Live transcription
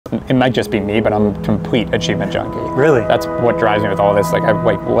it might just be me, but I'm a complete achievement junkie. Really? That's what drives me with all this. Like I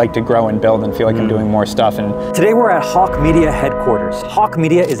like to grow and build and feel like I'm doing more stuff. And today we're at Hawke Media headquarters. Hawke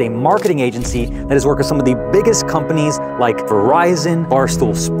Media is a marketing agency that has worked with some of the biggest companies like Verizon,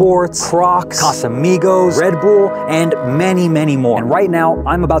 Barstool Sports, Crocs, Casamigos, Red Bull, and many, many more. And right now,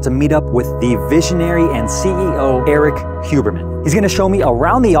 I'm about to meet up with the visionary and CEO, Erik Huberman. He's gonna show me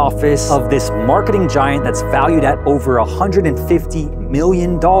around the office of this marketing giant that's valued at over $150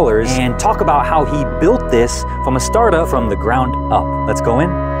 million and talk about how he built this from a startup from the ground up. Let's go in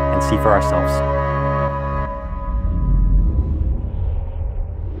and see for ourselves.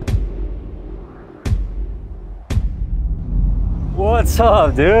 What's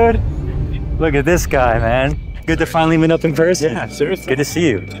up, dude? Look at this guy, man. Good to finally meet up in person. yeah, seriously. Good to see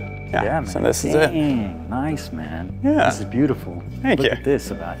you. Yeah, man. so this is Dang, nice, man. Yeah. This is beautiful. Thank you. Look at this,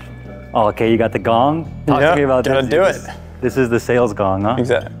 Sebastian. Oh, okay, you got the gong? Talk to me about gotta this. do it. This is the sales gong, huh?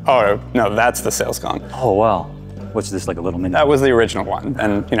 Exactly. Oh, no, that's the sales gong. Oh, wow. What's this, like a little mini? That was the original one.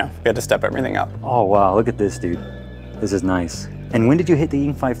 And, you know, we had to step everything up. Oh, wow, look at this, dude. This is nice. And when did you hit the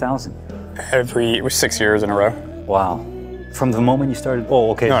Inc. 5000? It was 6 years in a row. Wow. From the moment you started?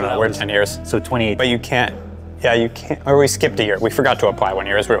 Oh, okay. No, we're 10 years. So 28. But you can't, or we skipped a year. We forgot to apply 1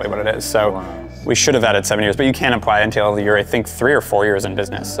 year is really what it is. So we should have added 7 years, but you can't apply until you're, I think, 3 or 4 years in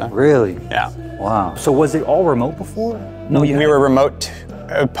business. So. Really? Yeah. Wow. So was it all remote before? No, we were remote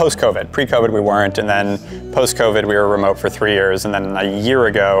post-COVID. Pre-COVID we weren't, and then post-COVID we were remote for 3 years, and then a year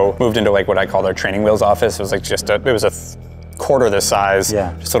ago moved into like what I called our training wheels office. It was like it was a quarter this size,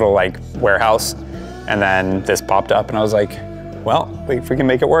 just a little like warehouse, and then this popped up, and I was like, well, if we can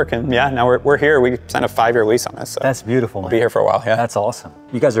make it work, and yeah, now we're here. We signed a 5-year lease on this. So that's beautiful, man. We'll be here for a while. Yeah, that's awesome.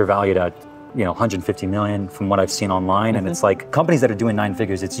 You guys are valued at, you know, 150 million from what I've seen online, and it's like companies that are doing 9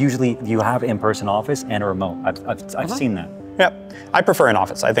 figures. It's usually you have in-person office and a remote. I've seen that. Yeah, I prefer an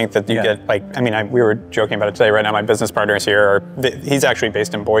office. I think that you get like, I mean, we were joking about it today. Right now, my business partner is here. He's actually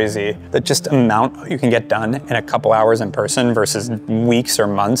based in Boise. The just amount you can get done in a couple hours in person versus weeks or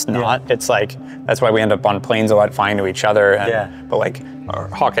months not. It's like, that's why we end up on planes a lot, flying to each other. And, but like, our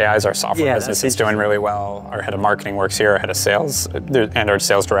Hawke AI is our software business. It's doing really well. Our head of marketing works here. Our head of sales and our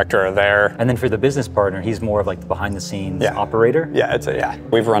sales director are there. And then for the business partner, he's more of like the behind the scenes operator. Yeah,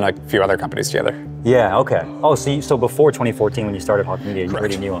 we've run a few other companies together. Yeah, okay. Oh, so before 2014 when you started Hawke Media, you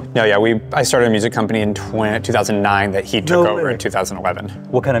already knew him? No, yeah, I started a music company in 2009 that he took over in 2011.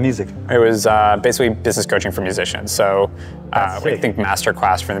 What kind of music? It was basically business coaching for musicians. So I think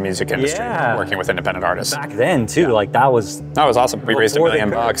masterclass for the music industry, working with independent artists. Back then too, like that was awesome. We raised $1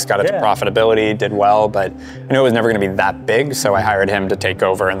 million, got it to profitability, did well, but I knew it was never gonna be that big, so I hired him to take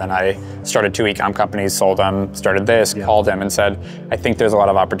over, and then I started 2 e-com companies, sold them, started this, called him and said, I think there's a lot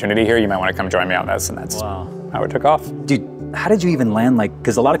of opportunity here, you might wanna come join me on this, and that's how it took off. Dude, how did you even land, like,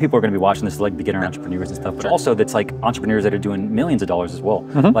 because a lot of people are gonna be watching this, like beginner entrepreneurs and stuff, but also that's like entrepreneurs that are doing millions of dollars as well.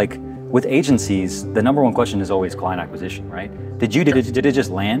 Like, with agencies, the #1 question is always client acquisition, right? Did it just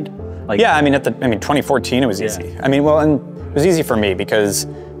land? Like, yeah, I mean, 2014 it was easy. I mean, well, and it was easy for me because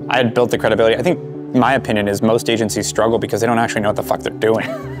I had built the credibility. I think my opinion is most agencies struggle because they don't actually know what the fuck they're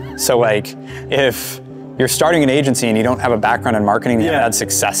doing. So like, if you're starting an agency and you don't have a background in marketing and you haven't had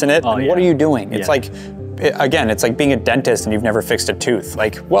success in it, what are you doing? It's like, again, it's like being a dentist and you've never fixed a tooth.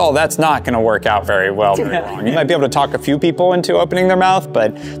 Like, well, that's not gonna work out very well very long. You might be able to talk a few people into opening their mouth,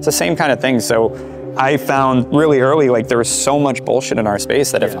 but it's the same kind of thing. So I found really early, like there was so much bullshit in our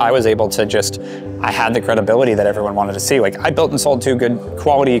space that if I was able to I had the credibility that everyone wanted to see. Like I built and sold 2 good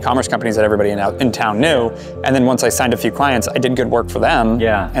quality e-commerce companies that everybody in town knew. And then once I signed a few clients, I did good work for them.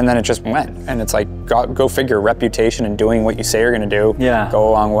 And then it just went. And it's like, go figure, reputation and doing what you say you're gonna do go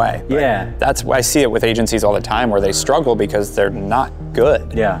a long way. But that's why I see it with agencies all the time where they struggle because they're not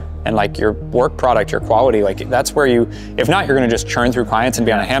good. And like your work product, your quality, like that's where if not, you're gonna just churn through clients and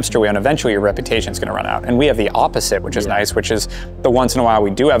be on a hamster wheel and eventually your reputation's gonna run out. And we have the opposite, which is nice, which is the once in a while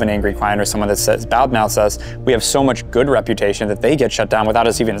we do have an angry client or someone that says, bad mouths us, we have so much good reputation that they get shut down without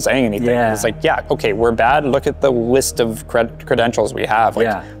us even saying anything. It's like, okay, we're bad, look at the list of credentials we have.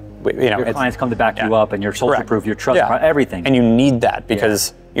 Like, your clients come to back you up and you're social proof, your trust, everything. And you need that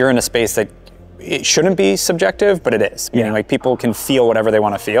because you're in a space that it shouldn't be subjective, but it is. Meaning like people can feel whatever they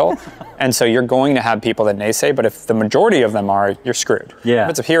want to feel. And so you're going to have people that naysay, but if the majority of them are, you're screwed. If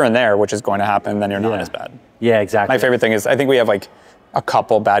it's a here and there, which is going to happen, then you're not as bad. Exactly. My favorite thing is, I think we have like a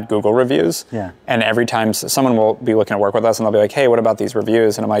couple bad Google reviews. And every time someone will be looking to work with us and they'll be like, hey, what about these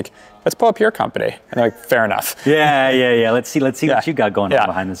reviews? And I'm like, let's pull up your company. And they're like, fair enough. Let's see what you got going on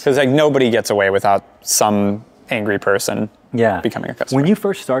behind this. Because like nobody gets away without some angry person becoming a customer. When you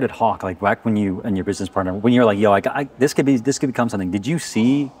first started Hawke, like back when you and your business partner, when you're like, yo, this could become something, did you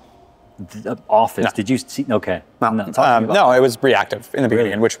see office. No. Did you see? Okay. No, it was reactive in the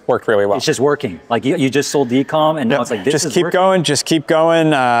beginning, which worked really well. It's just working. Like you just sold e-com, and now it's like this just keep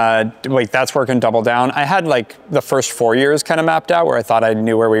going. Like that's working double down. I had like the first 4 years kind of mapped out where I thought I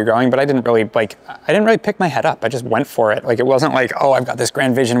knew where we were going, but I didn't really pick my head up. I just went for it. Like it wasn't like, oh, I've got this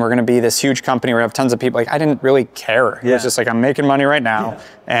grand vision. We're going to be this huge company. We have tons of people. Like I didn't really care. It was just like, I'm making money right now,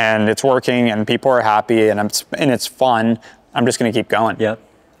 and it's working, and people are happy, and it's fun. I'm just going to keep going. Yep.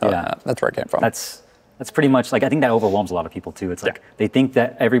 That's where it came from. That's pretty much like, I think that overwhelms a lot of people too. It's like they think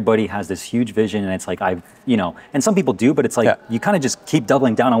that everybody has this huge vision, and it's like and some people do, but it's like you kind of just keep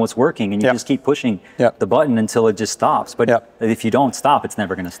doubling down on what's working, and you just keep pushing the button until it just stops. But if you don't stop, it's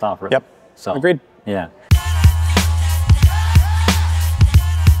never going to stop. Really. Yep. So agreed. Yeah.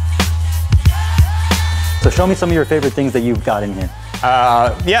 So show me some of your favorite things that you've got in here.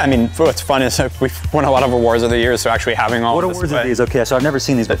 I mean, what's fun is we've won a lot of awards over the years, so actually having all What awards are these? Okay, so I've never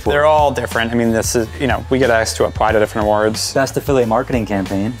seen these before. They're all different. I mean, this is, we get asked to apply to different awards. Best Affiliate Marketing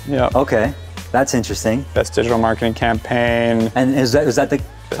Campaign. Yeah. Okay, that's interesting. Best Digital Marketing Campaign. And is that the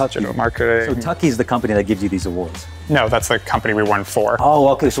Digital Marketing. So Tucky's the company that gives you these awards? No, that's the company we won for. Oh,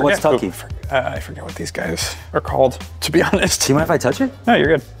 okay, so what's Tucky? I forget what these guys are called, to be honest. Do you mind if I touch it? No,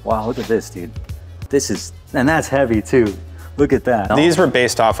 you're good. Wow, look at this, dude. And that's heavy too. Look at that. These were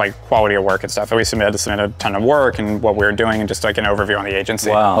based off like quality of work and stuff. We submitted a ton of work and what we were doing, and just like an overview on the agency.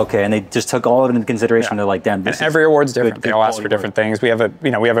 Wow. Okay, and they just took all of it into consideration. They're like, damn, and every award's different. They all ask for different things. We have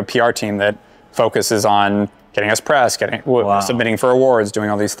a PR team that focuses on getting us press, submitting for awards, doing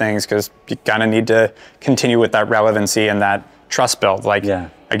all these things, because you kind of need to continue with that relevancy and that trust build. Like,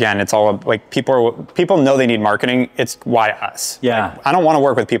 again, it's all like people know they need marketing. It's why us. Yeah. Like, I don't want to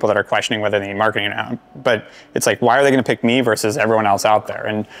work with people that are questioning whether they need marketing or not. But it's like, why are they going to pick me versus everyone else out there?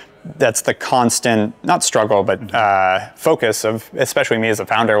 And that's the constant, not struggle, but focus of, especially me as a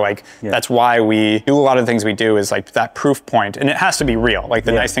founder. Like, that's why we do a lot of the things we do, is like that proof point, and it has to be real. Like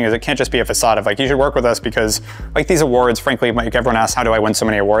the nice thing is, it can't just be a facade of like, you should work with us because like these awards, frankly, like everyone asks, how do I win so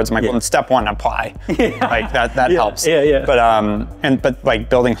many awards? I'm like, well, in step one, apply. Like that helps. But like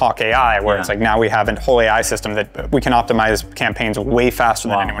building Hawke AI, where it's like, now we have a whole AI system that we can optimize campaigns way faster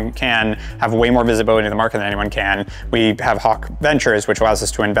than anyone can, have way more visibility in the market than anyone can. We have Hawke Ventures, which allows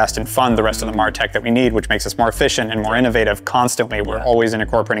us to invest and fund the rest of the MarTech that we need, which makes us more efficient and more innovative constantly. We're always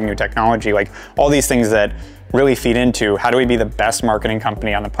incorporating new technology, like all these things that really feed into how do we be the best marketing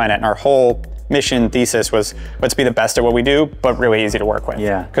company on the planet. And our whole mission thesis was, let's be the best at what we do, but really easy to work with.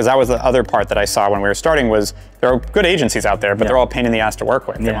 Because that was the other part that I saw when we were starting, was there are good agencies out there, but they're all a pain in the ass to work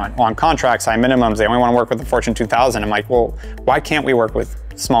with. They want long contracts, high minimums, they only want to work with the Fortune 2000. I'm like, well, why can't we work with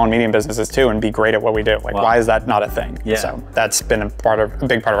small and medium businesses too and be great at what we do? Like, why is that not a thing? So that's been a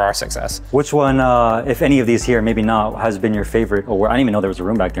big part of our success. Which one, if any of these here, maybe not, has been your favorite award? I didn't even know there was a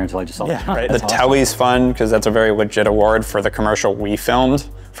room back there until I just saw it. Right. The Telly's fun, because that's a very legit award for the commercial we filmed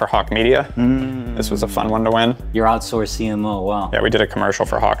for Hawke Media. This was a fun one to win. Your outsourced CMO, wow. Yeah, we did a commercial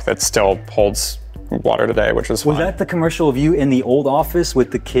for Hawke that still holds water today, which was fun. Was that the commercial of you in the old office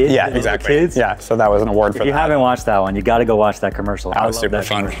with the kids? Yeah, exactly. Kids? Yeah, so that was an award for that. If you haven't watched that one, you got to go watch that commercial. That was super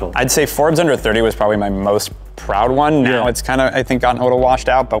fun. Commercial. I'd say Forbes Under 30 was probably my most proud one. Now it's kind of, I think, gotten a little washed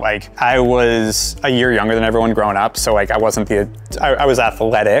out, but like I was a year younger than everyone growing up, so like I wasn't I was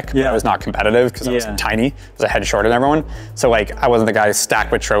athletic, but I was not competitive because I was tiny. I was a head shorter than everyone. So like I wasn't the guy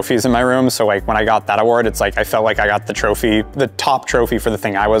stacked with trophies in my room. So like when I got that award, it's like I felt like I got the trophy, the top trophy for the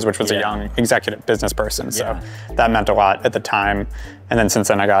thing I was, which was a young executive business person. So that meant a lot at the time. And then since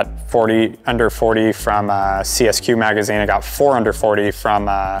then I got under 40 from CSQ magazine. I got 4 under 40 from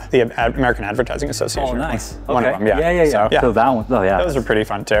the American Advertising Association. Oh, nice. One of them, So that one, those are pretty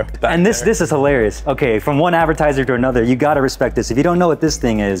fun too. And this is hilarious. Okay, from one advertiser to another, you gotta respect this. If you don't know what this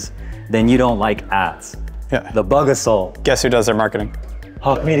thing is, then you don't like ads. The Bug Assault. Guess who does their marketing?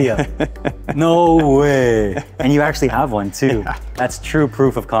 Hawke Media. No way. And you actually have one too. That's true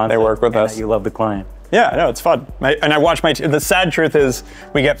proof of concept. They work with us. That you love the client. Yeah, no, it's fun. And I watch the sad truth is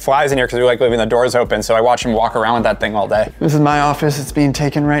we get flies in here because we like leaving the doors open, so I watch them walk around with that thing all day. This is my office. It's being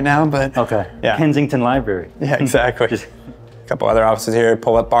taken right now, but... Kensington Library. Yeah, exactly. Just a couple other offices here,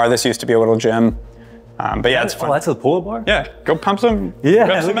 pull-up bar. This used to be a little gym. But yeah, it's fun. Oh, that's a pull-up bar? Yeah, go pump some,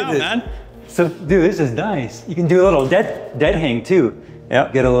 pump some out, man. So, dude, this is nice. You can do a little dead hang, too.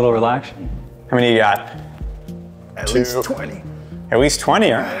 Yep. Get a little relaxation. How many you got? At least 20. At least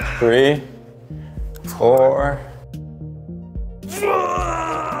 20, all right. 3, 4.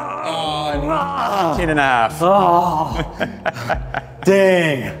 19 and a half. Oh.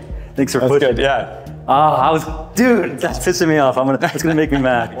 Dang. Thanks for pushing. That's good, yeah. Dude, that's pissing me off. It's gonna make me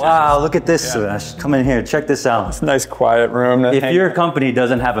mad. Wow, look at this. Come in here, check this out. It's a nice quiet room. If your company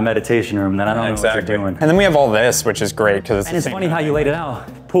doesn't have a meditation room, then I don't know what you're doing. And then we have all this, which is great because it's funny how you laid it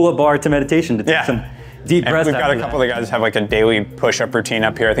out. Pull-up bar to meditation to take some deep breaths. We've got a couple of the guys have like a daily push-up routine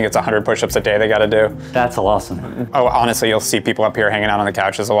up here. I think it's 100 push-ups a day they got to do. That's awesome. Oh, honestly, you'll see people up here hanging out on the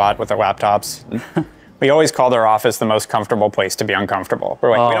couches a lot with their laptops. We always call their office the most comfortable place to be uncomfortable.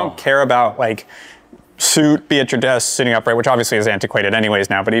 We're like, we don't care about like suit, be at your desk, sitting upright, which obviously is antiquated anyways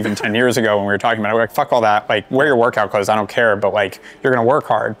now, but even 10 years ago when we were talking about it, we're like, fuck all that. Like, wear your workout clothes, I don't care, but like, you're gonna work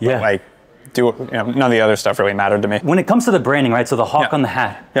hard. Yeah. But, like, none of the other stuff really mattered to me. When it comes to the branding, right, so the hawk on the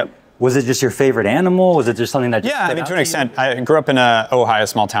hat. Yep. Was it just your favorite animal? Was it just something that just I mean, to an extent. I grew up in Ohio,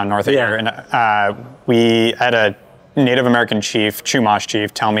 small town north of here, and we had a Native American chief, Chumash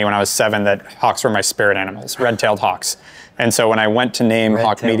chief, tell me when I was 7 that hawks were my spirit animals, red-tailed hawks. And so when I went to name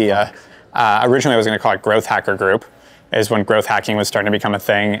Hawke Media, originally I was going to call it Growth Hacker Group, is when growth hacking was starting to become a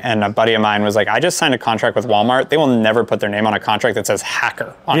thing. And a buddy of mine was like, I just signed a contract with Walmart. They will never put their name on a contract that says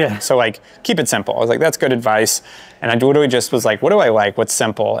hacker on it. So like, keep it simple. I was like, that's good advice. And I literally just was like, what do I like? What's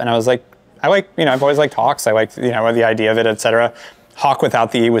simple? And I was like, I've always liked hawks. I like, the idea of it, et cetera. Hawke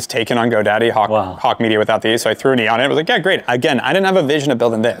without the E was taken on GoDaddy, Hawke Media without the E, so I threw an E on it. I was like, yeah, great. Again, I didn't have a vision of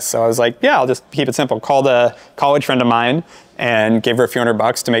building this, so I was like, yeah, I'll just keep it simple. Called a college friend of mine and gave her a few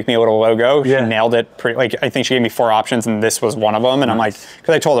 $100 to make me a little logo. She nailed it. I think she gave me 4 options, and this was one of them. And I'm like,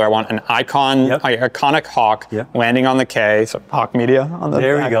 because I told her I want an iconic hawk landing on the K, so Hawke Media on the back.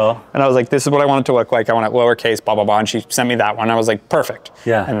 There we go. And I was like, this is what I want it to look like. I want it lowercase, blah, blah, blah. And she sent me that one. I was like, perfect.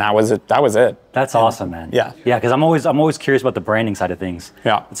 Yeah. And that was it. That was it. That's awesome, man. Yeah. Yeah, because I'm always curious about the branding side of things.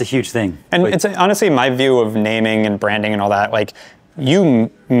 Yeah. It's a huge thing. And it's honestly my view of naming and branding and all that, like, you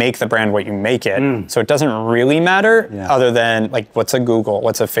make the brand what you make it, so it doesn't really matter other than like what's a Google,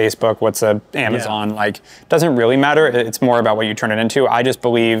 what's a Facebook, what's a Amazon, like it doesn't really matter. It's more about what you turn it into. I just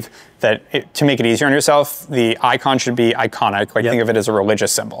believe that to make it easier on yourself, the icon should be iconic. Like think of it as a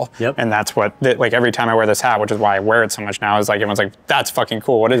religious symbol, and that's what like every time I wear this hat, which is why I wear it so much now, is like everyone's like, that's fucking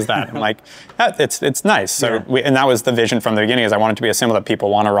cool. What is that? I'm like, it's nice. So and that was the vision from the beginning, is I want it to be a symbol that people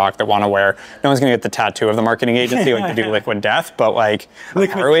want to rock, that want to wear. No one's gonna get the tattoo of the marketing agency like to do Liquid Death, but like.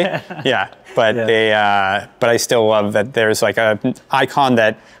 Are we? But I still love that there's like an icon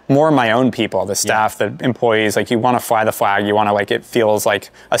that more my own people, the staff, the employees, like you want to fly the flag, you want to like, it feels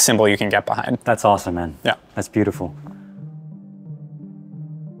like a symbol you can get behind. That's awesome, man. Yeah. That's beautiful.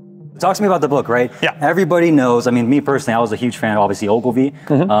 Talk to me about the book, right? Yeah. Everybody knows, I mean, me personally, I was a huge fan of obviously Ogilvy,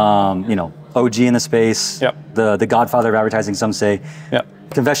 OG in the space, the godfather of advertising, some say.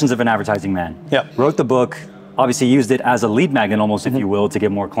 Confessions of an Advertising Man. Wrote the book. Obviously used it as a lead magnet almost, if you will, to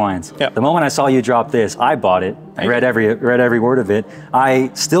get more clients. The moment I saw you drop this, I bought it, read every word of it. I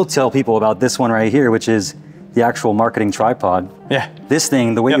still tell people about this one right here, which is the actual marketing tripod. This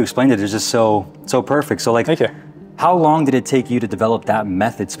thing, the way you explained it is just so perfect. So like, thank you. How long did it take you to develop that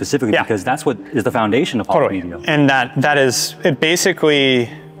method specifically? Because that's what is the foundation of Hawke Media. And that is, it basically,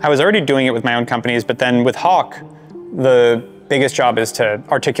 I was already doing it with my own companies, but then with Hawke, the biggest job is to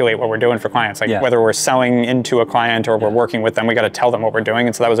articulate what we're doing for clients. Like whether we're selling into a client or we're working with them, we got to tell them what we're doing.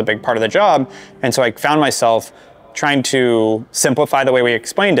 And so that was a big part of the job. And so I found myself trying to simplify the way we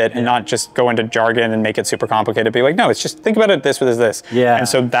explained it and not just go into jargon and make it super complicated. Be like, no, it's just think about it this with this. And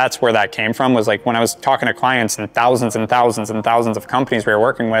so that's where that came from, was like when I was talking to clients and thousands and thousands and thousands of companies we were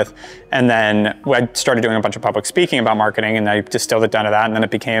working with. And then I started doing a bunch of public speaking about marketing, and I distilled it down to that. And then it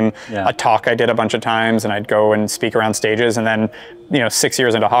became a talk I did a bunch of times, and I'd go and speak around stages. And then, 6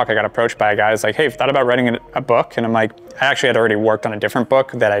 years into Hawke, I got approached by a guy who's like, hey, thought about writing a book? And I'm like, I actually had already worked on a different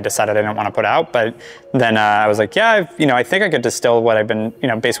book that I decided I didn't want to put out. But then I was like, I think I could distill what I've been,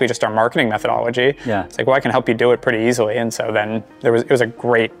 basically just our marketing methodology. It's like, well, I can help you do it pretty easily. And so then it was a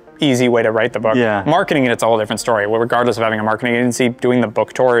great, easy way to write the book. Marketing, it's a whole different story. Well, regardless of having a marketing agency, doing the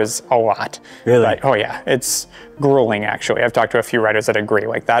book tour is a lot. Really? But, oh yeah, it's grueling actually. I've talked to a few writers that agree,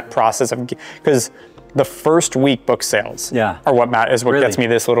 like that process of, because the first week book sales are what matters, what gets me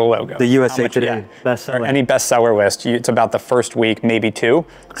this little logo. The USA Today bestseller. Or any bestseller list, it's about the first week, maybe 2.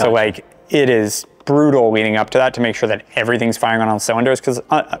 So like, it is brutal leading up to that to make sure that everything's firing on all cylinders. Because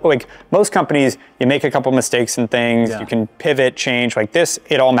like most companies, you make a couple mistakes and things, you can pivot, change. Like this,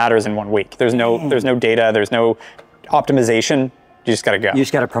 it all matters in 1 week. There's no data, there's no optimization. You just got to go. You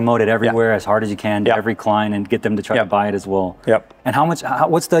just got to promote it everywhere as hard as you can to every client and get them to try to buy it as well. And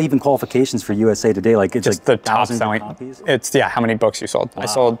what's the even qualifications for USA Today? Like it's just like the top selling. Copies? It's how many books you sold. I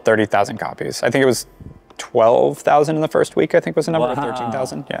sold 30,000 copies. I think it was 12,000 in the first week, I think was the number,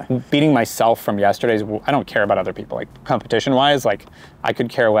 13,000. Beating myself from yesterday's, I don't care about other people. Like competition wise, like I could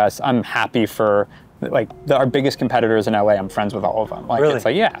care less. I'm happy for like our biggest competitors in LA, I'm friends with all of them. Like, really? It's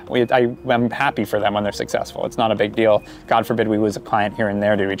like, yeah, I'm happy for them when they're successful. It's not a big deal. God forbid we lose a client here and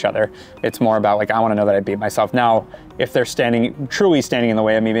there to each other. It's more about like, I want to know that I beat myself. Now, if they're truly standing in the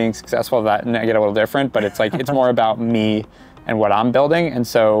way of me being successful, that and I get a little different, but it's like, it's more about me and what I'm building. And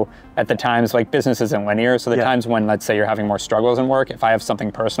so at the times, like business isn't linear. So the times when, let's say you're having more struggles in work, if I have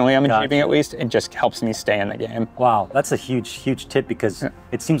something personally I'm achieving at least, it just helps me stay in the game. Wow, that's a huge tip, because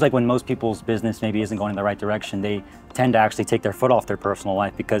it seems like when most people's business maybe isn't going in the right direction, they tend to actually take their foot off their personal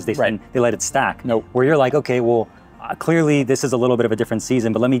life because they let it stack. Nope. Where you're like, okay, well, clearly this is a little bit of a different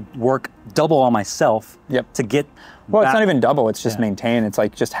season, but let me work double on myself to get Well, it's not even double, it's just maintain. It's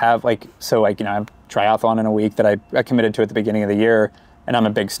like just have like, so like, you know, I have triathlon in a week that I committed to at the beginning of the year, and I'm a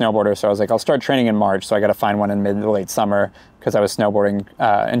big snowboarder, so I was like, I'll start training in March, so I got to find one in mid to late summer because I was snowboarding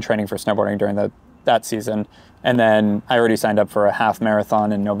and training for snowboarding during that season. And then I already signed up for a half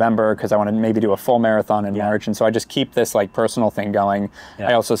marathon in November because I want to maybe do a full marathon in March. And so I just keep this like personal thing going.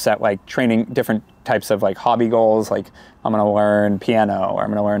 I also set like training, different types of like hobby goals. Like I'm going to learn piano, or I'm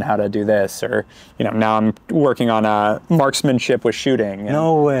going to learn how to do this, or, you know, now I'm working on marksmanship with shooting. And,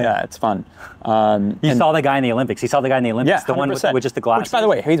 no way. Yeah, it's fun. You saw the guy in the Olympics. He saw the guy in the Olympics, the 100%. one with just the glasses. Which, by the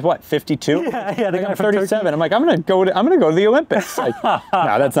way, he's what, 52? Yeah, the guy I'm from 37. Turkey. I'm like, I'm gonna go to the Olympics. Like, no,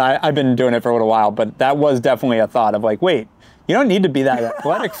 that's not. I've been doing it for a little while, but that was definitely a thought of like, wait, you don't need to be that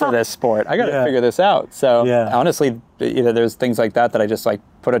athletic for this sport. I got to figure this out. So honestly, either there's things like that I just like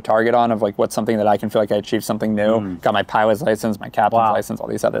put a target on of like what's something that I can feel like I achieved something new. Got my pilot's license, my captain's license, all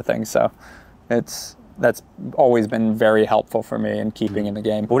these other things. So that's always been very helpful for me in keeping in the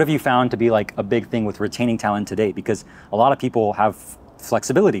game. But what have you found to be like a big thing with retaining talent today? Because a lot of people have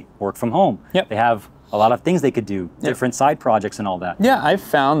flexibility, work from home. They have a lot of things they could do, different side projects and all that. Yeah, I've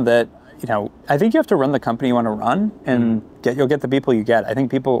found that, you know, I think you have to run the company you want to run, and you'll get the people you get. I think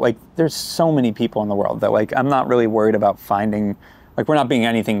people, like, there's so many people in the world that, like, I'm not really worried about finding, like, we're not being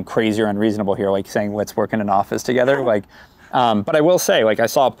anything crazy or unreasonable here, like saying, let's work in an office together. Like, but I will say, like, I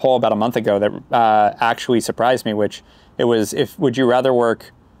saw a poll about a month ago that actually surprised me, which it was, would you rather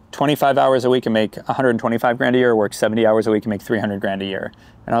work 25 hours a week and make 125 grand a year, or work 70 hours a week and make 300 grand a year?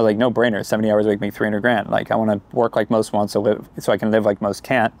 And I was like, no brainer, 70 hours a week, make 300 grand. Like, I want to work like most want, so I can live like most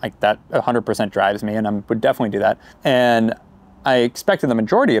can't. Like, that 100% drives me, and I would definitely do that. And I expected the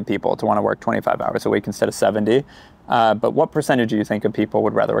majority of people to want to work 25 hours a week instead of 70. But what percentage do you think of people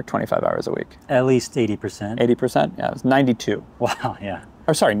would rather work 25 hours a week? At least 80%. 80%? Yeah, it was 92. Wow, yeah.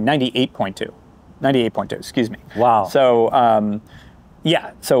 Or sorry, 98.2. 98.2, excuse me. Wow. So,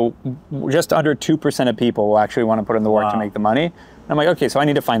 yeah, so just under 2% of people will actually want to put in the work to make the money. And I'm like, okay, so I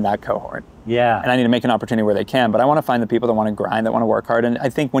need to find that cohort. Yeah. And I need to make an opportunity where they can, but I want to find the people that want to grind, that want to work hard. And I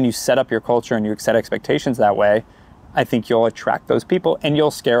think when you set up your culture and you set expectations that way, I think you'll attract those people and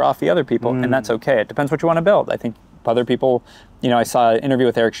you'll scare off the other people, and that's okay. It depends what you want to build. I think other people, you know, I saw an interview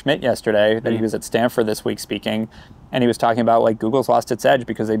with Erik yesterday that he was at Stanford this week speaking, and he was talking about like Google's lost its edge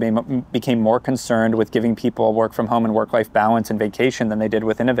because they became more concerned with giving people work from home and work-life balance and vacation than they did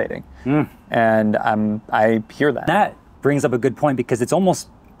with innovating. And I hear that. That brings up a good point, because it's almost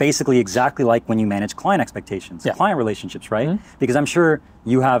basically exactly like when you manage client expectations, client relationships, right? Because I'm sure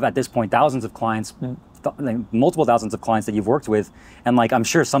you have at this point thousands of clients, multiple thousands of clients that you've worked with, and like I'm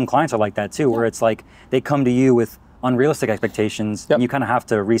sure some clients are like that too, where it's like they come to you with unrealistic expectations, and you kind of have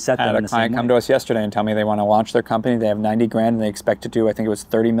to reset them. I had a client come to us yesterday and tell me they want to launch their company. They have 90 grand and they expect to do, I think it was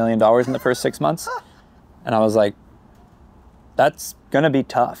 $30 million in the first 6 months. And I was like, that's going to be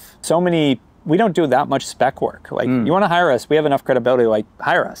tough. We don't do that much spec work. Like, you want to hire us, we have enough credibility, like,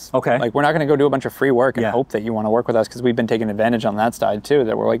 hire us. Okay. Like, we're not going to go do a bunch of free work and hope that you want to work with us, because we've been taking advantage on that side too,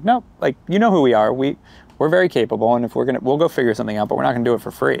 that we're like, no, like, you know who we are. We're very capable, and if we'll go figure something out, but we're not going to do it for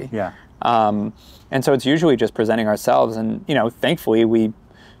free. Yeah. And so it's usually just presenting ourselves, and, you know, thankfully we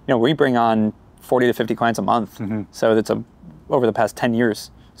bring on 40 to 50 clients a month. So that's over the past 10 years.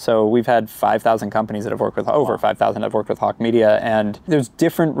 So we've had 5,000 companies that have worked with, over 5,000 have worked with Hawke Media, and there's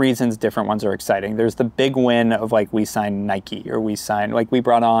different reasons, different ones are exciting. There's the big win of like we signed Nike, or we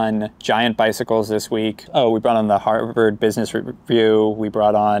brought on Giant Bicycles this week. We brought on the Harvard Business Review. We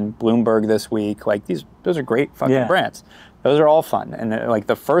brought on Bloomberg this week. Like those are great fucking brands. Those are all fun. And like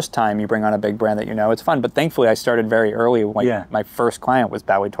the first time you bring on a big brand that you know, it's fun. But thankfully I started very early. Like my first client was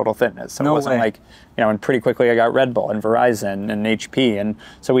Bally Total Fitness. So it wasn't like, you know, and pretty quickly I got Red Bull and Verizon and HP. And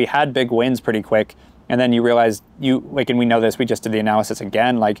so we had big wins pretty quick. And then you realize and we know this, we just did the analysis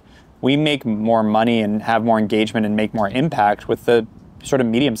again, like we make more money and have more engagement and make more impact with the sort of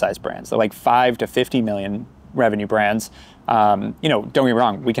medium-sized brands, the like 5 to 50 million revenue brands. You know, don't get me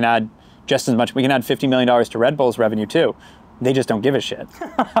wrong, we can add just as much, we can add $50 million to Red Bull's revenue too. they just don't give a shit.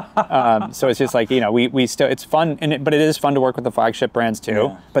 So it's just like, you know, we still, it's fun, but it is fun to work with the flagship brands too.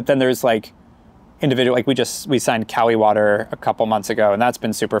 Yeah. But then there's like individual, like we signed Cali Water a couple months ago, and that's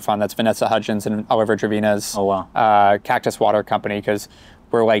been super fun. That's Vanessa Hudgens and Oliver Trevina's Cactus Water company, because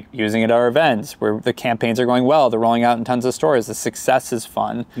we're like using it at our events, where the campaigns are going well, they're rolling out in tons of stores, the success is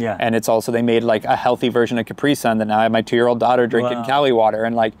fun. Yeah. And it's also, they made like a healthy version of Capri Sun that now I have my 2-year-old daughter drinking Cali Water,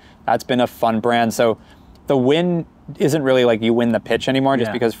 and like that's been a fun brand. So the win isn't really like you win the pitch anymore,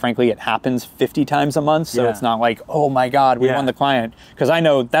 just because frankly it happens 50 times a month. So it's not like, oh my God, we won the client. Because I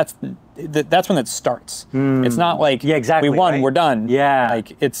know that's when it starts. It's not like we won, we're done.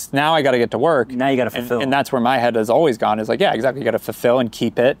 Like it's now I got to get to work. Now you got to fulfill. And that's where my head has always gone, is like, exactly, you got to fulfill and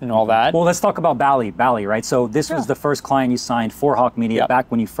keep it and all that. Well, let's talk about Bally, right? So this was the first client you signed for Hawke Media back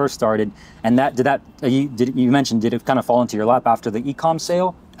when you first started. And you mentioned, did it kind of fall into your lap after the e-com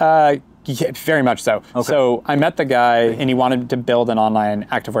sale? Yeah, very much so. Okay. So I met the guy and he wanted to build an online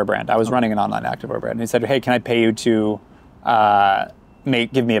activewear brand. I was running an online activewear brand. And he said, hey, can I pay you to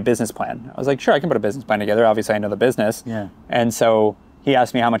give me a business plan? I was like, sure, I can put a business plan together. Obviously, I know the business. Yeah. And so he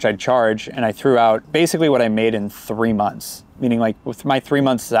asked me how much I'd charge, and I threw out basically what I made in 3 months, meaning like with my 3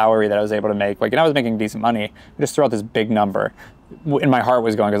 months salary that I was able to make, like, and I was making decent money, I just threw out this big number. And my heart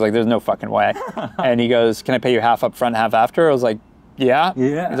was going, because like, there's no fucking way. And he goes, can I pay you half up front, half after? I was like, yeah.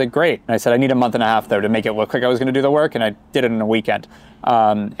 He's like, great. And I said, I need a month and a half though to make it look like I was going to do the work, and I did it in a weekend,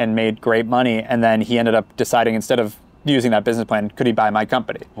 and made great money. And then he ended up deciding, instead of using that business plan, could he buy my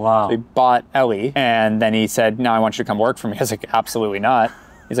company? Wow. So he bought Ellie, and then he said, now I want you to come work for me. I was like, absolutely not.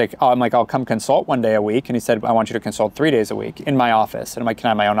 He's like, I'm like, I'll come consult 1 day a week. And he said, I want you to consult 3 days a week in my office. And I'm like, can I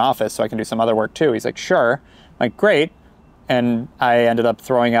have my own office so I can do some other work too? He's like, sure. I'm like, great. And I ended up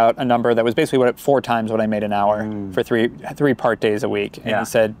throwing out a number that was basically 4 times what I made an hour for three part days a week. And he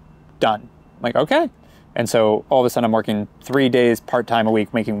said, done. I'm like, okay. And so all of a sudden I'm working 3 days part-time a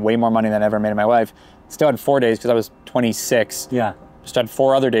week, making way more money than I ever made in my life. Still had 4 days because I was 26. Yeah. Just had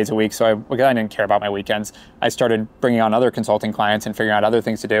 4 other days a week, so I didn't care about my weekends. I started bringing on other consulting clients and figuring out other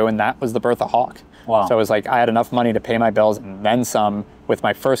things to do, and that was the birth of Hawke. Wow. So it was like I had enough money to pay my bills and then some with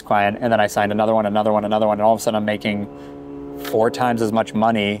my first client, and then I signed another one, and all of a sudden I'm making 4 times as much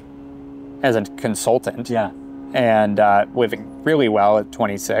money as a consultant. Yeah. And living really well at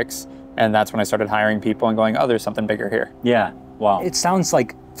 26. And that's when I started hiring people and going, oh, there's something bigger here. Yeah. Wow. It sounds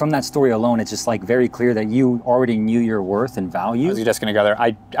like from that story alone, it's just like very clear that you already knew your worth and value. I was just gonna go there.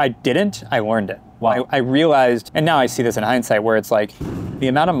 I didn't, I learned it. Wow. I realized, and now I see this in hindsight, where it's like the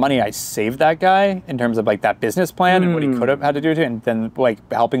amount of money I saved that guy in terms of like that business plan and what he could have had to do to, and then like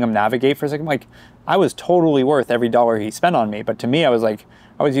helping him navigate for a second, like I was totally worth every dollar he spent on me. But to me, I was like,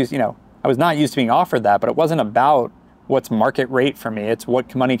 I was not used to being offered that, but it wasn't about what's market rate for me. It's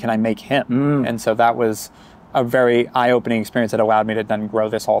what money can I make him? And so that was a very eye-opening experience that allowed me to then grow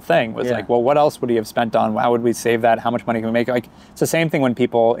this whole thing. Was like, well, what else would he have spent on? How would we save that? How much money can we make? Like, it's the same thing when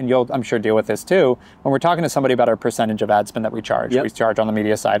people, and you'll, I'm sure, deal with this too, when we're talking to somebody about our percentage of ad spend that we charge. We charge on the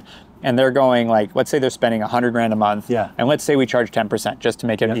media side, and they're going like, let's say they're spending 100 grand a month, and let's say we charge 10% just to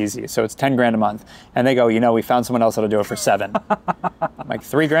make it easy. So it's 10 grand a month, and they go, we found someone else that'll do it for 7. I'm like,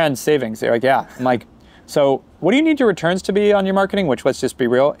 3 grand savings. They're like, yeah. I'm like, so what do you need your returns to be on your marketing? Which, let's just be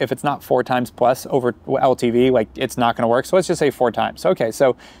real, if it's not 4 times plus over LTV, like it's not gonna work. So let's just say 4 times. Okay,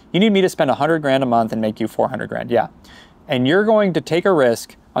 so you need me to spend 100 grand a month and make you 400 grand, yeah. And you're going to take a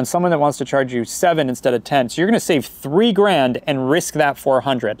risk on someone that wants to charge you 7 instead of 10. So you're gonna save 3 grand and risk that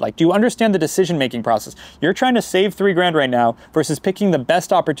 400. Like, do you understand the decision-making process? You're trying to save 3 grand right now versus picking the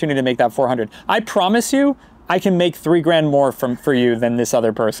best opportunity to make that 400. I promise you, I can make 3 grand more for you than this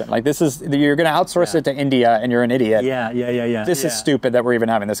other person. Like, this is, you're gonna outsource it to India and you're an idiot. This is stupid that we're even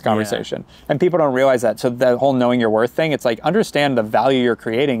having this conversation. And people don't realize that. So the whole knowing your worth thing, it's like, understand the value you're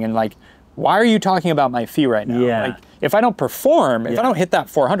creating, and like, why are you talking about my fee right now? Like, if I don't perform, if I don't hit that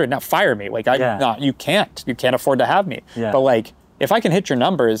 400, now fire me. Like, no, you can't afford to have me. But like, if I can hit your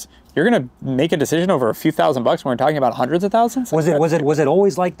numbers, you're gonna make a decision over a few $1,000 when we're talking about hundreds of thousands. Was it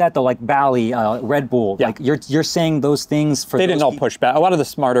always like that though? Like Bally, Red Bull. Like you're saying those things for. They didn't all push back. A lot of the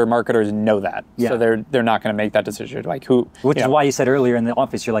smarter marketers know that, so they're not gonna make that decision. Like who? Which is why you said earlier in the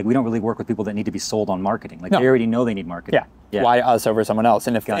office, you're like, we don't really work with people that need to be sold on marketing. Like they already know they need marketing. Why us over someone else?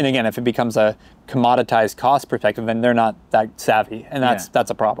 And again, if it becomes a commoditized cost perspective, then they're not that savvy, and that's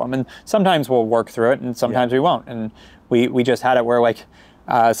a problem. And sometimes we'll work through it, and sometimes we won't. And we just had it where like.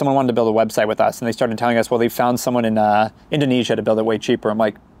 Someone wanted to build a website with us, and they started telling us, well, they found someone in Indonesia to build it way cheaper. I'm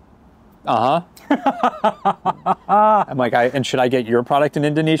like, I'm like, and should I get your product in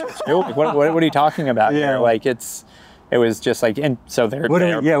Indonesia too? Like, what are you talking about here? Like, it's It was just like, and so they're what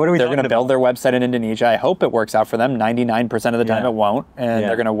are we going to build their website in Indonesia. I hope it works out for them. 99% of the time it won't, and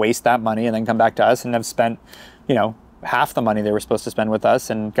they're going to waste that money and then come back to us and have spent, you know, half the money they were supposed to spend with us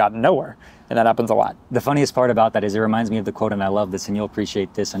and gotten nowhere. And that happens a lot. The funniest part about that is it reminds me of the quote, and I love this, and you'll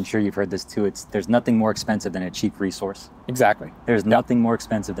appreciate this. I'm sure you've heard this too. It's there's nothing more expensive than a cheap resource. Exactly. There's nothing more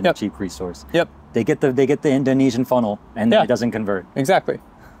expensive than a cheap resource. Yep. They get the Indonesian funnel, and it doesn't convert. Exactly.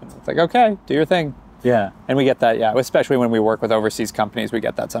 It's like, okay, do your thing. Yeah. And we get that, especially when we work with overseas companies, we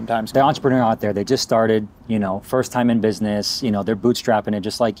get that sometimes. The entrepreneur out there, they just started, you know, first time in business, you know, they're bootstrapping it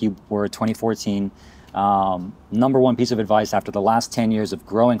just like you were in 2014. Number one piece of advice after the last 10 years of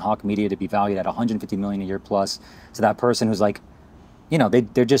growing Hawke Media to be valued at 150 million a year plus, to that person who's like, you know,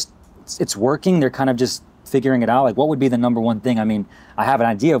 they're just, it's working, they're kind of just figuring it out. Like, what would be the number one thing? I mean, I have an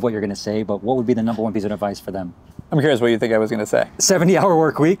idea of what you're going to say, but what would be the number one piece of advice for them? I'm curious what you think I was going to say. 70-hour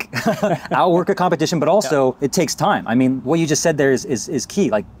work week, outwork a competition, but also it takes time. I mean, what you just said there is key,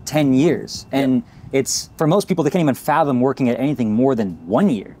 like 10 years. And it's, for most people, they can't even fathom working at anything more than 1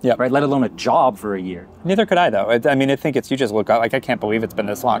 year, right? Let alone a job for a year. Neither could I, though. I mean, I think it's, you just look up, like, I can't believe it's been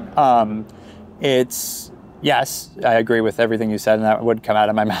this long. It's, yes, I agree with everything you said, and that would come out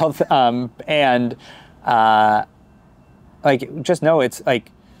of my mouth. Like, just know it's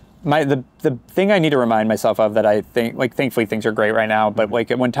like, the thing I need to remind myself of that I think, like, thankfully things are great right now, but like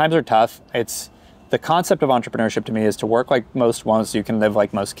when times are tough, it's the concept of entrepreneurship to me is to work like most won't so you can live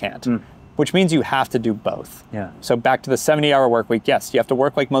like most can't, which means you have to do both. Yeah. So back to the 70-hour work week, yes, you have to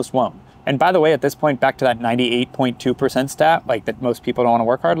work like most won't. And by the way, at this point, back to that 98.2% stat, like that most people don't want to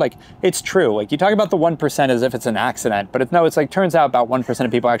work hard, like it's true. Like you talk about the 1% as if it's an accident, but it's like turns out about 1% of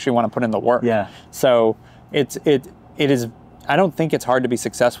people actually want to put in the work. Yeah. So it is, I don't think it's hard to be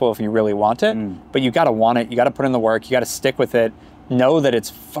successful if you really want it, but you got to want it. You got to put in the work. You got to stick with it. Know that it's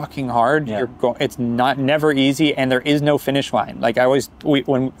fucking hard. Yeah. It's never easy, and there is no finish line. Like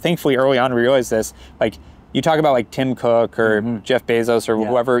when thankfully early on we realized this, like you talk about like Tim Cook or Jeff Bezos or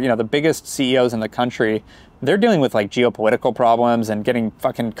whoever, you know, the biggest CEOs in the country, they're dealing with like geopolitical problems and getting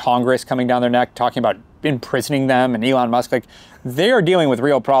fucking Congress coming down their neck, talking about imprisoning them, and Elon Musk, like they are dealing with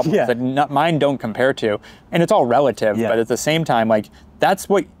real problems that mine don't compare to. And it's all relative, but at the same time, like that's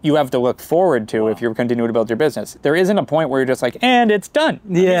what you have to look forward to if you're continuing to build your business. There isn't a point where you're just like, and it's done.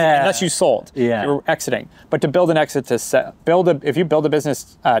 Unless you sold. You're exiting. But to build an exit to sell, if you build a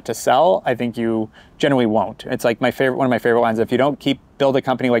business to sell, I think you generally won't. It's like one of my favorite lines, if you don't build a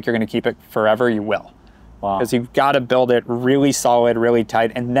company like you're gonna keep it forever, you will. Because you've got to build it really solid, really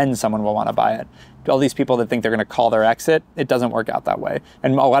tight, and then someone will want to buy it. All these people that think they're going to call their exit, it doesn't work out that way.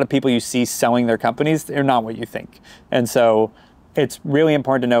 And a lot of people you see selling their companies, they're not what you think. And so it's really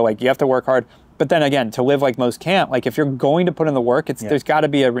important to know, like, you have to work hard. But then again, to live like most can't, like if you're going to put in the work, there's got to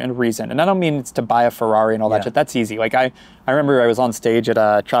be a reason. And I don't mean it's to buy a Ferrari and all that shit. That's easy. Like I remember I was on stage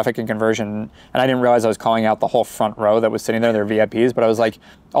at Traffic and Conversion, and I didn't realize I was calling out the whole front row that was sitting there. They're VIPs, but I was like,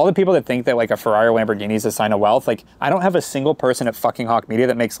 all the people that think that like a Ferrari or Lamborghini is a sign of wealth, like I don't have a single person at fucking Hawke Media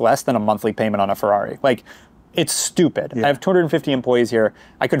that makes less than a monthly payment on a Ferrari. Like, it's stupid. I have 250 employees here.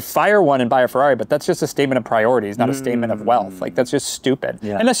 I could fire one and buy a Ferrari, but that's just a statement of priorities, not a statement of wealth. Like, that's just stupid.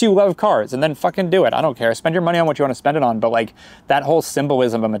 Unless you love cars, and then fucking do it. I don't care. Spend your money on what you want to spend it on, but like that whole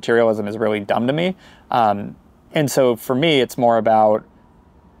symbolism of materialism is really dumb to me. And so for me, it's more about,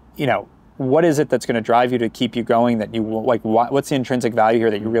 you know, what is it that's going to drive you to keep you going, that you will, like, what's the intrinsic value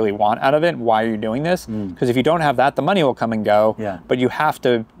here that you really want out of it? Why are you doing this? Because if you don't have that, the money will come and go, but you have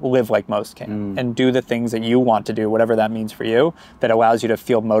to live like most can and do the things that you want to do, whatever that means for you, that allows you to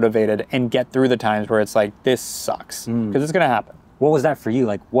feel motivated and get through the times where it's like, this sucks, because it's going to happen. What was that for you?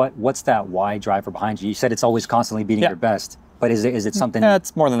 Like, what's that why driver behind you? You said it's always constantly beating your best. But is it something? Yeah,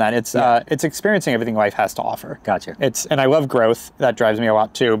 it's more than that. It's experiencing everything life has to offer. Gotcha. And I love growth. That drives me a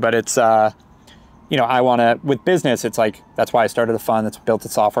lot too. But it's you know, I want to, with business, it's like, that's why I started a fund, that's built a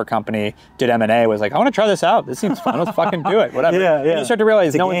software company, did M&A, was like, I want to try this out. This seems fun. Let's fucking do it, whatever. And you start to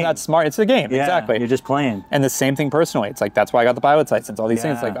realize no one's that smart. It's a game, exactly. You're just playing. And the same thing personally. It's like, that's why I got the pilot's license, all these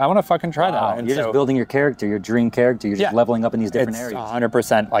things. Like, I want to fucking try that. And you're just building your character, your dream character. You're just leveling up in these different areas. It's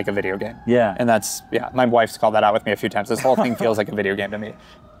 100% like a video game. And that's, my wife's called that out with me a few times. This whole thing feels like a video game to me.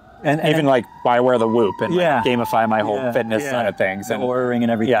 And even like why I wear the Whoop and like gamify my whole fitness side of things. The Oura Ring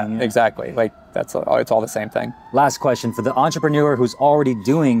and everything. Exactly. Like it's all the same thing. Last question for the entrepreneur who's already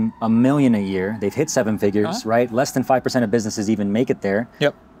doing $1 million a year. They've hit 7 figures, right? Less than 5% of businesses even make it there.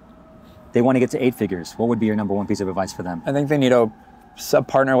 They want to get to 8 figures. What would be your number one piece of advice for them? I think they need a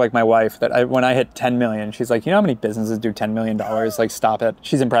sub-partner like my wife that when I hit 10 million, she's like, you know how many businesses do $10 million? Like, stop it.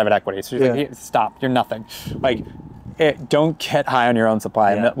 She's in private equity. So she's like, stop, you're nothing. Like, don't get high on your own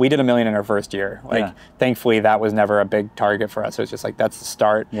supply. Yeah. We did $1 million in our first year. Like, thankfully, that was never a big target for us. It was just like, that's the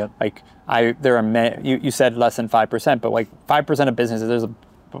start. Yep. Like, you said less than 5%, but like 5% of businesses,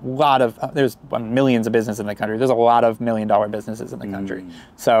 there's millions of businesses in the country. There's a lot of $1 million businesses in the country.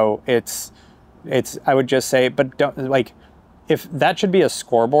 So it's, I would just say, but don't, like, if that should be a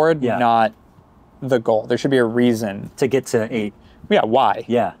scoreboard, not the goal. There should be a reason. To get to 8. Yeah, why?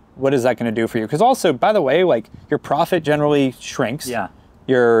 Yeah. What is that going to do for you? Because also, by the way, like, your profit generally shrinks. Yeah.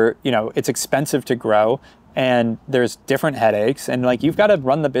 It's expensive to grow, and there's different headaches, and like, you've got to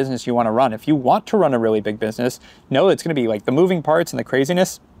run the business you want to run. If you want to run a really big business, know it's going to be like the moving parts and the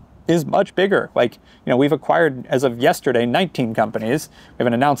craziness is much bigger. Like, we've acquired, as of yesterday, 19 companies. We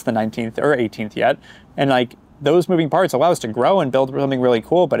haven't announced the 19th or 18th yet. And like, those moving parts allow us to grow and build something really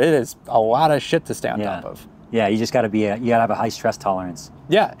cool, but it is a lot of shit to stay on top of. Yeah, you just got to you got to have a high stress tolerance.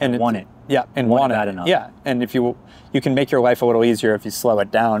 Yeah, and want it. Yeah, and want it. Bad enough. Yeah, and if you can make your life a little easier if you slow it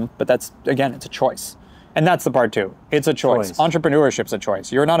down, but that's, again, it's a choice. And that's the part too. It's a choice. Entrepreneurship's a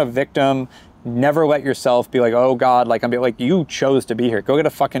choice. You're not a victim. Never let yourself be like, oh God, like, you chose to be here. Go get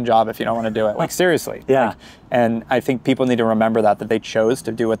a fucking job if you don't want to do it. Like, seriously. Yeah. Like, and I think people need to remember that they chose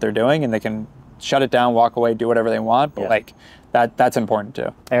to do what they're doing, and they can shut it down, walk away, do whatever they want. But like, that's important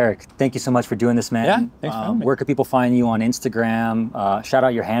too. Erik, thank you so much for doing this, man. Yeah, thanks for having me. Where can people find you on Instagram? Shout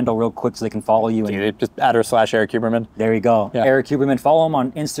out your handle real quick so they can follow you. Just @Erik Huberman. There you go. Yeah. Erik Huberman. Follow him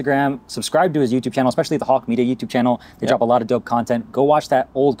on Instagram. Subscribe to his YouTube channel, especially the Hawke Media YouTube channel. They drop a lot of dope content. Go watch that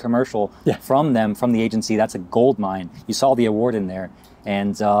old commercial from them, from the agency. That's a gold mine. You saw the award in there,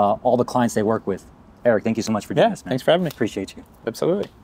 and all the clients they work with. Erik, thank you so much for doing this, man. Thanks for having me. Appreciate you. Absolutely.